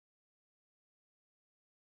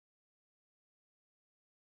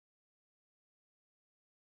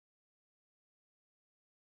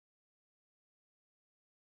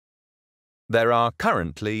There are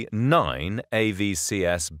currently 9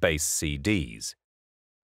 AVCS base CDs.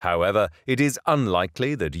 However, it is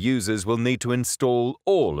unlikely that users will need to install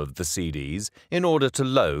all of the CDs in order to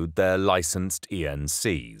load their licensed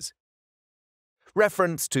ENCs.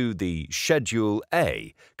 Reference to the Schedule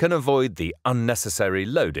A can avoid the unnecessary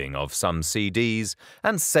loading of some CDs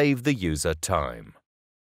and save the user time.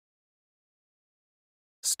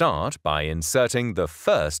 Start by inserting the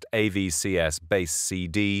first AVCS base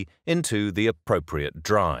CD into the appropriate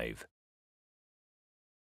drive.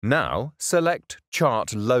 Now select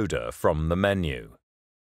Chart Loader from the menu.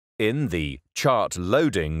 In the Chart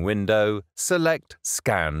Loading window, select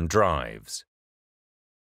Scan Drives.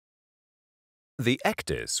 The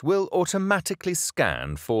ECDIS will automatically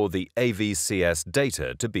scan for the AVCS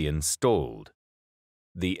data to be installed.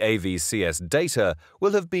 The AVCS data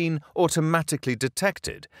will have been automatically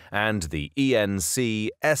detected and the ENC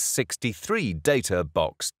S63 data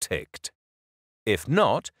box ticked. If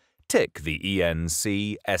not, tick the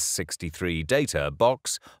ENC S63 data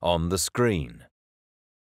box on the screen.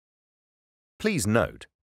 Please note,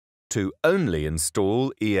 to only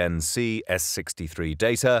install ENC S63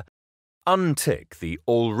 data, untick the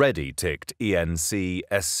already ticked ENC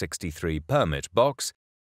S63 permit box,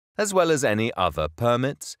 as well as any other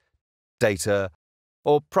permits, data,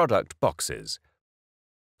 or product boxes,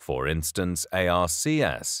 for instance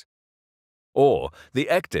AVCS. Or the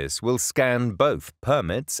ECDIS will scan both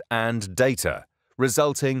permits and data,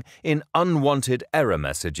 resulting in unwanted error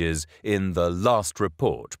messages in the last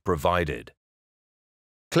report provided.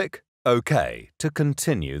 Click OK to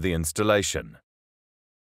continue the installation.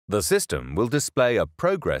 The system will display a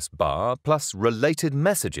progress bar plus related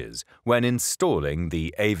messages when installing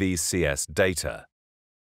the AVCS data.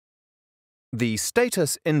 The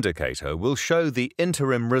status indicator will show the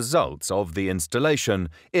interim results of the installation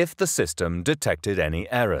if the system detected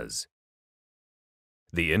any errors.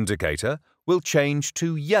 The indicator will change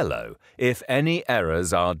to yellow if any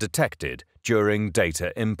errors are detected during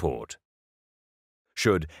data import.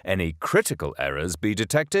 Should any critical errors be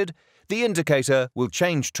detected, the indicator will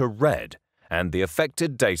change to red and the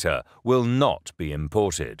affected data will not be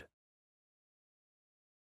imported.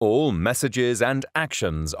 All messages and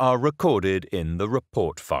actions are recorded in the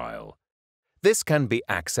report file. This can be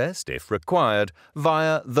accessed, if required,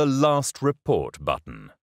 via the Last Report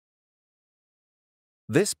button.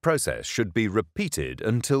 This process should be repeated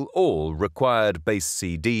until all required base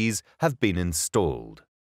CDs have been installed.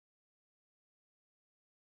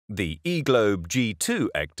 The eGlobe G2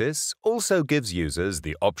 ECDIS also gives users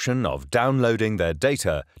the option of downloading their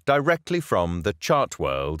data directly from the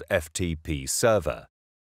ChartWorld FTP server.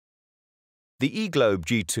 The eGlobe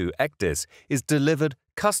G2 ECDIS is delivered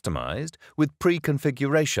customized with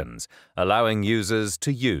pre-configurations, allowing users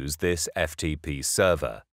to use this FTP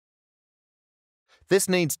server. This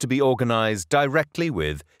needs to be organized directly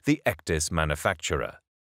with the ECDIS manufacturer.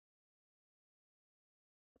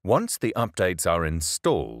 Once the updates are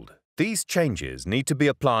installed, these changes need to be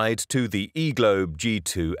applied to the eGlobe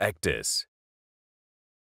G2 ECDIS.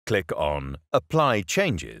 Click on Apply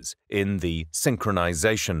Changes in the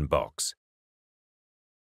Synchronization box.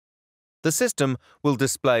 The system will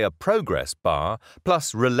display a progress bar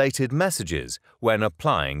plus related messages when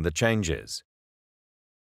applying the changes.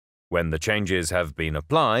 When the changes have been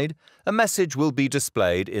applied, a message will be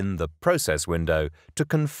displayed in the Process window to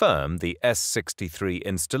confirm the S63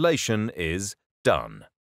 installation is done.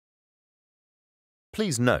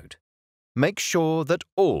 Please note, make sure that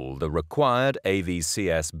all the required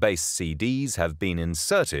AVCS base CDs have been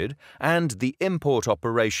inserted and the import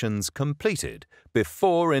operations completed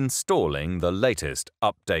before installing the latest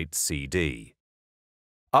update CD.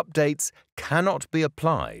 Updates cannot be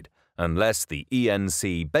applied unless the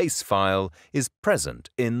ENC base file is present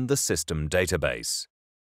in the system database.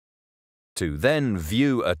 To then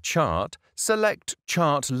view a chart, select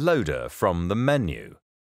Chart Loader from the menu.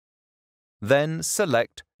 Then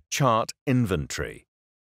select Chart Inventory.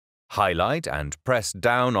 Highlight and press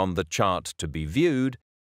down on the chart to be viewed.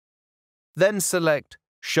 Then select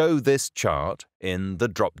Show this chart in the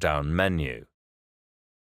drop-down menu.